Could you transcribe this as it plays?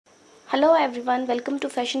Hello everyone, welcome to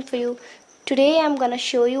Fashion for You. Today I am gonna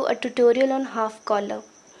show you a tutorial on half collar.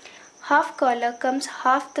 Half collar comes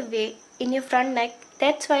half the way in your front neck,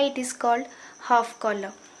 that's why it is called half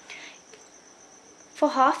collar. For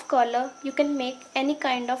half collar you can make any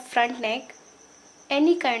kind of front neck,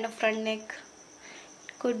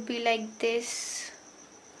 could be like this,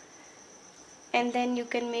 and then you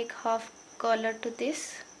can make half collar to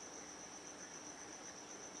this.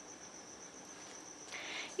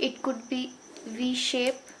 It could be V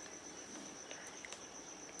shape,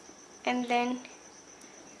 and then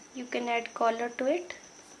you can add collar to it.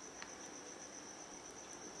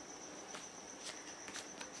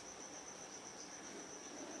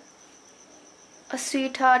 A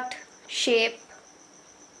sweetheart shape,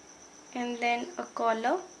 and then a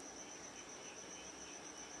collar.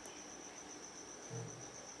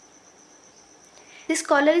 This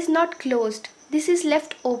collar is not closed, this is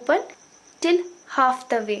left open till half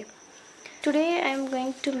the way. Today I am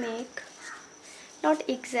going to make not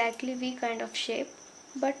exactly V kind of shape,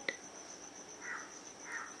 but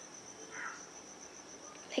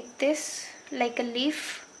like this, like a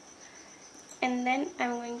leaf, and then I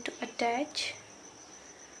am going to attach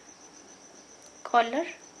collar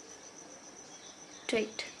to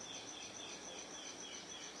it.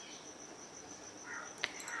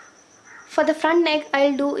 For the front neck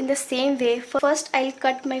I'll do in the same way. First I'll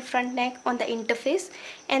cut my front neck on the interface,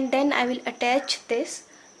 and then I will attach this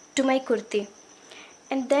to my kurti,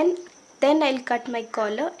 and then I'll cut my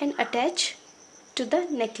collar and attach to the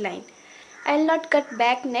neckline. I'll not cut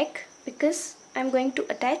back neck because I'm going to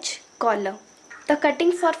attach collar. The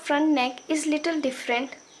cutting for front neck is little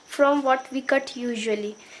different from what we cut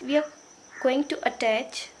usually. We are going to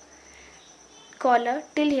attach collar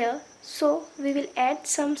till here, so we will add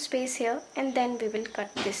some space here and then we will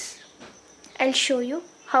cut this. I'll show you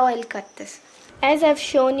how I'll cut this. As I've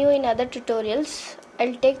shown you in other tutorials,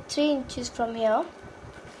 I'll take 3 inches from here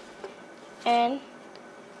and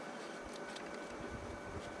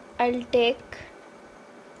I'll take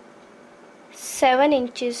 7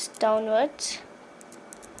 inches downwards.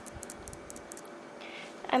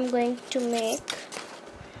 I'm going to make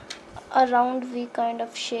a round V kind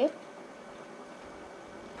of shape.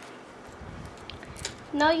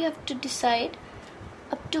 Now you have to decide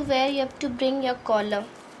up to where you have to bring your collar.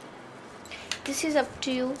 This is up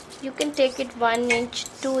to you. You can take it 1 inch,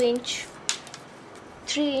 2 inch,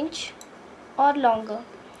 3 inch or longer.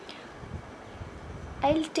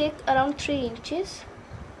 I'll take around 3 inches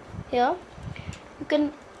here. You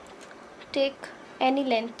can take any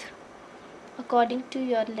length according to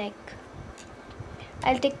your leg.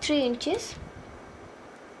 I'll take 3 inches.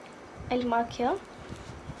 I'll mark here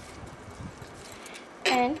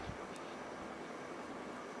and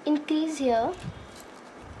increase here.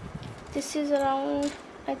 This is around,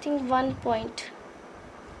 I think, 1 point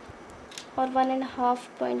or 1.5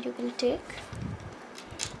 point you can take,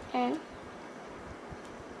 and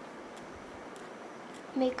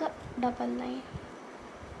make a double line.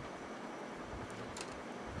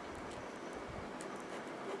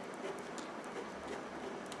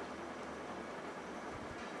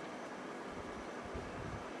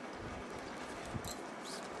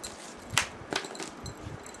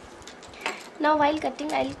 Now while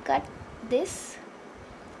cutting, I'll cut this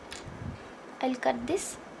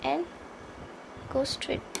and go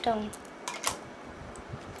straight down.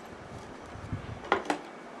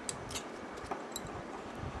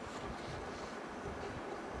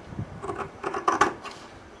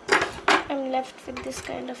 I'm left with this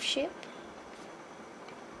kind of shape.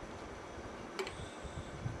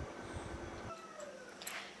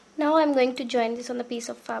 Now I'm going to join this on a piece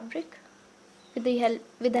of fabric with the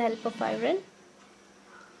help of iron.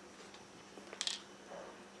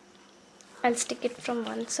 I'll stick it from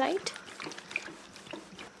one side.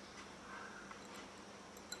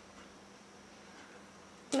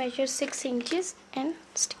 Measure 6 inches and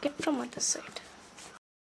stick it from other side.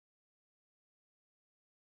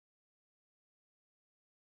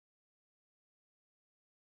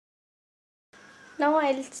 Now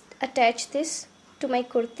I'll attach this to my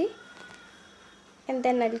kurti and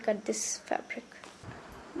then I'll cut this fabric.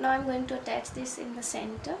 Now I'm going to attach this in the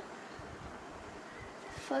center.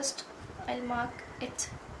 First I'll mark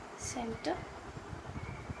its center.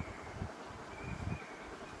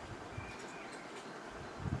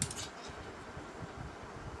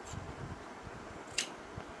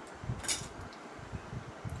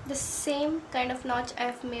 The same kind of notch I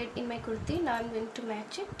have made in my kurti, now I'm going to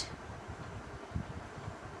match it.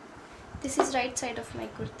 This is right side of my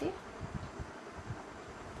kurti.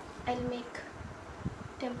 I'll make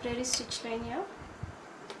temporary stitch line here.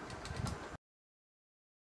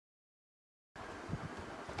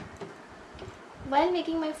 While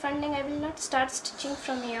making my front neck, I will not start stitching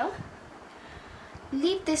from here.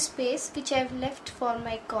 Leave this space which I have left for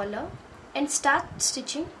my collar and start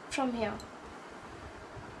stitching from here.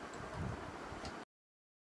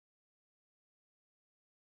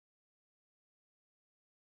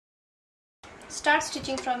 Start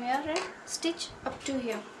stitching from here and stitch up to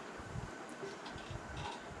here.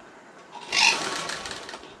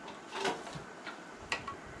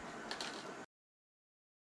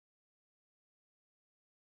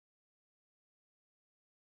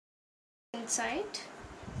 Inside.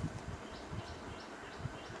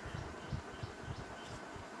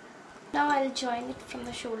 Now I'll join it from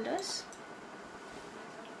the shoulders.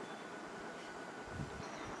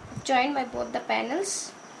 Join my both the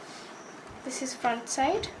panels. This is front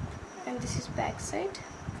side and this is back side.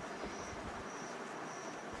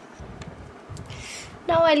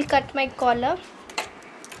 Now I'll cut my collar.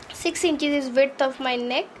 6 inches is width of my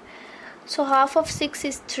neck, so half of 6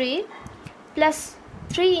 is 3 plus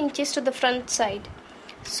 3 inches to the front side.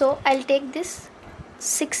 So I'll take this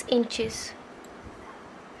 6 inches.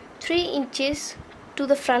 3 inches to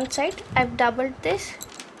the front side. I've doubled this.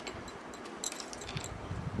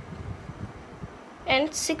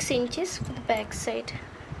 And 6 inches for the back side.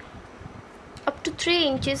 Up to 3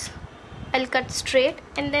 inches I'll cut straight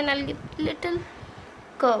and then I'll give little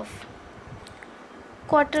curve.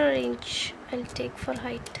 1/4 inch I'll take for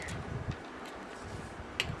height.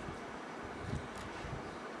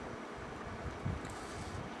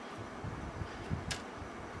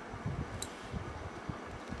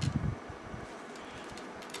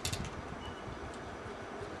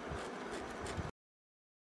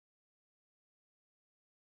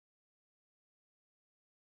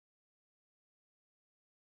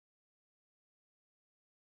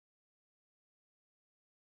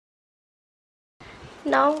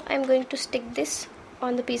 Now I'm going to stick this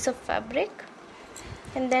on the piece of fabric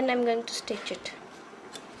and then I'm going to stitch it.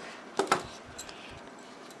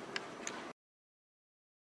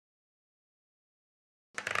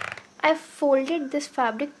 I've folded this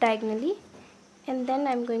fabric diagonally and then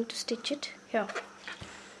I'm going to stitch it here.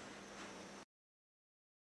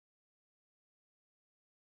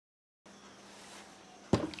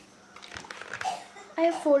 I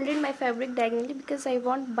have folded my fabric diagonally because I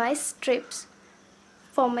want bias strips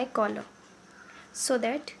for my collar so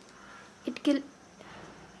that it will.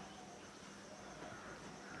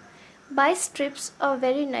 Bias strips are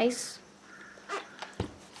very nice.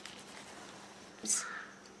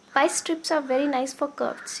 Bias strips are very nice for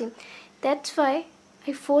curved seam. That's why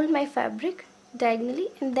I fold my fabric diagonally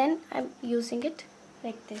and then I'm using it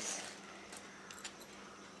like this.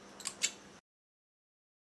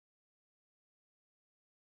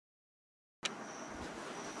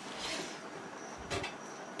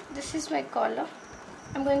 This is my collar.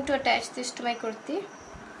 I'm going to attach this to my kurti.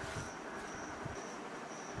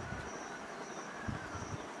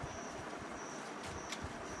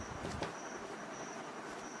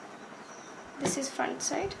 This is front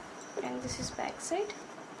side and this is back side.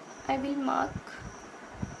 I will mark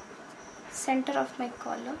center of my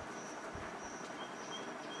collar.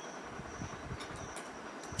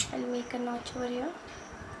 I'll make a notch over here.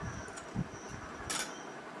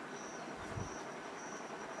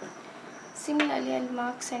 Similarly, I'll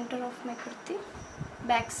mark center of my kurti,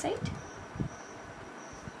 back side.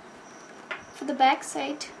 For the back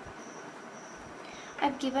side,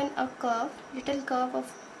 I've given a curve, little curve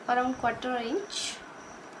of around 1/4 inch.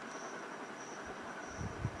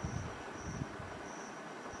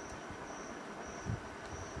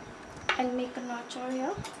 I'll make a notch over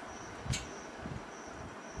here.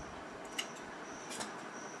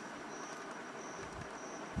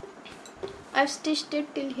 I've stitched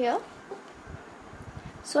it till here.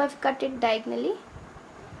 So I've cut it diagonally.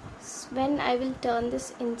 When I will turn this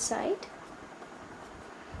inside,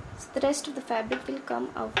 so the rest of the fabric will come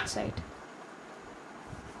outside.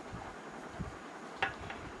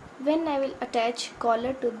 When I will attach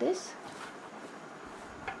collar to this,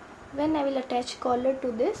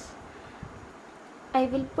 I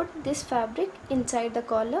will put this fabric inside the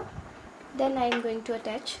collar. Then I am going to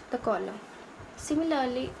attach the collar.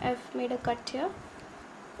 Similarly, I've made a cut here.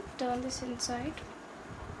 Turn this inside.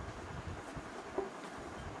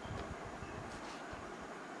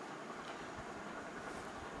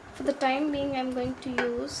 For the time being, I'm going to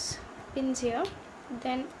use pins here.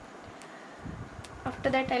 Then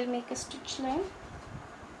after that, I'll make a stitch line.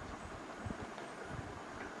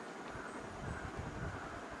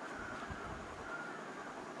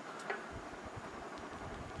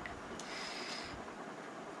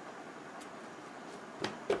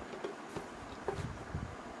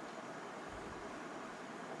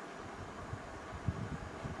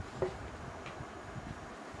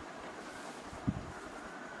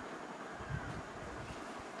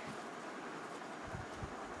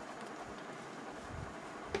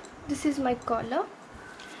 This is my collar.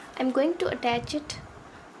 I'm going to attach it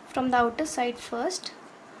from the outer side first.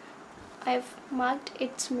 I've marked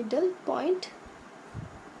its middle point.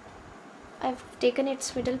 I've taken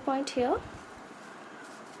its middle point here.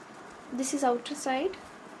 This is outer side.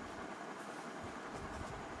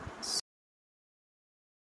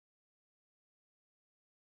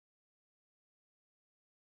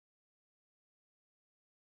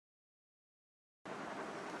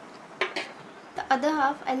 The other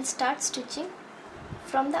half I'll start stitching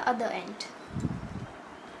from the other end,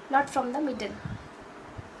 not from the middle.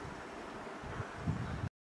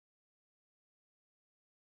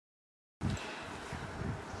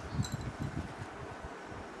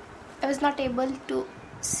 I was not able to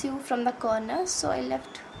sew from the corner, so I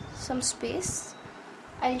left some space.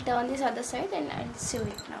 I'll turn this other side and I'll sew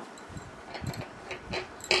it now.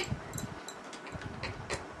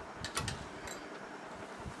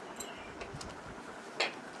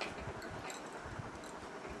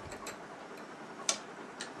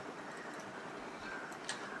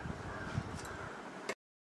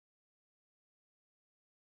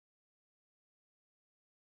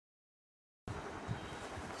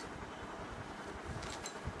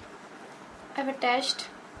 I've attached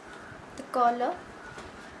the collar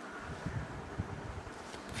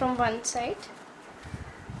from one side.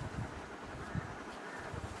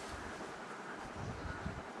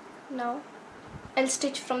 Now I'll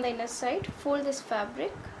stitch from the inner side. Fold this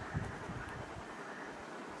fabric.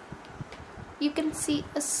 You can see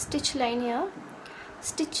a stitch line here.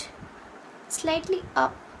 Stitch slightly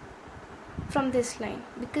up from this line,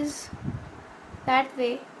 because that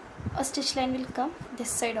way a stitch line will come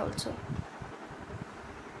this side also.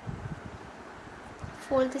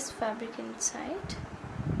 Fold this fabric inside.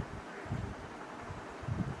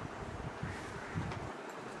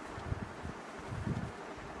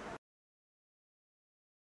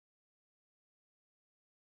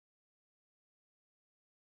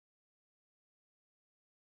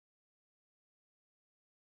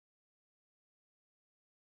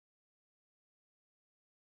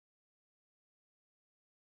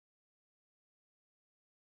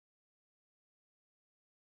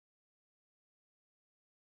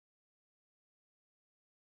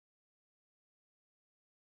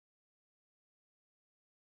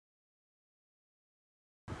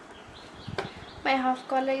 My half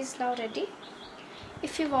collar is now ready.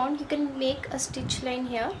 If you want, you can make a stitch line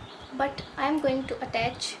here, but I am going to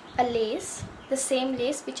attach a lace, the same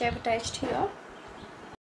lace which I have attached here.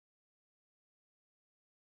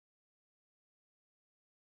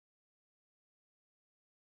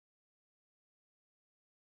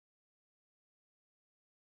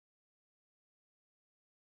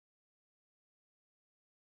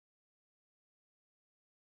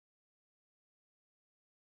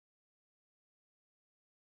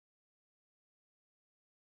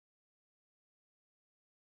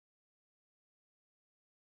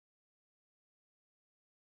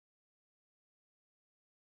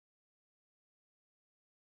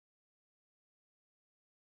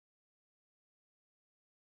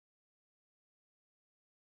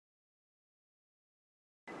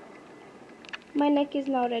 My neck is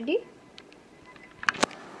now ready.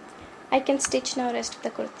 I can stitch now rest of the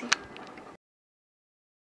kurti.